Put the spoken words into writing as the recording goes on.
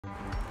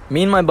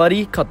Me and my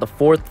buddy caught the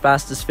 4th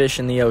fastest fish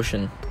in the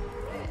ocean.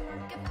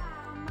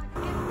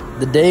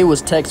 The day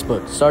was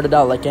textbook, started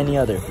out like any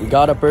other. We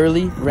got up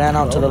early, ran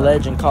out to the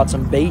ledge and caught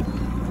some bait,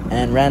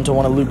 and ran to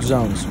one of Luke's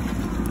zones.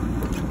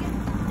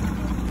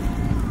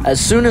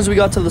 As soon as we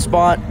got to the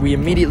spot, we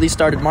immediately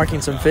started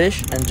marking some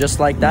fish, and just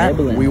like that,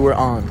 we were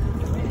on.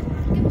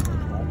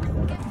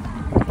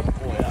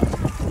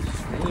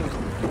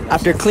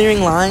 After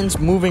clearing lines,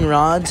 moving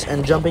rods,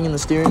 and jumping in the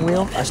steering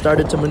wheel, I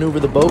started to maneuver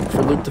the boat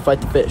for Luke to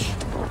fight the fish.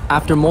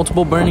 After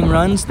multiple burning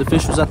runs, the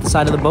fish was at the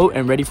side of the boat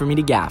and ready for me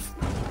to gaff.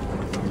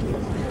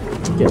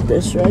 Get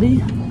this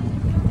ready.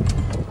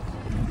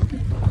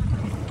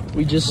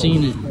 We just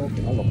seen it.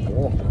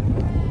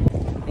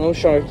 No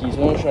sharkies,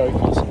 no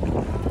sharkies.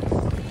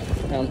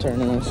 Now I'm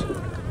turning us.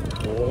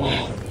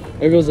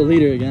 There goes the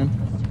leader again.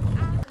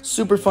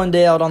 Super fun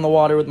day out on the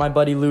water with my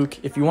buddy Luke.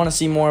 If you want to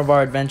see more of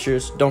our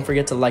adventures, don't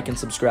forget to like and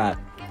subscribe.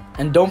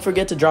 And don't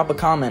forget to drop a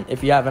comment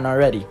if you haven't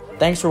already.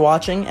 Thanks for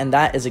watching, and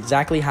that is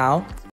exactly how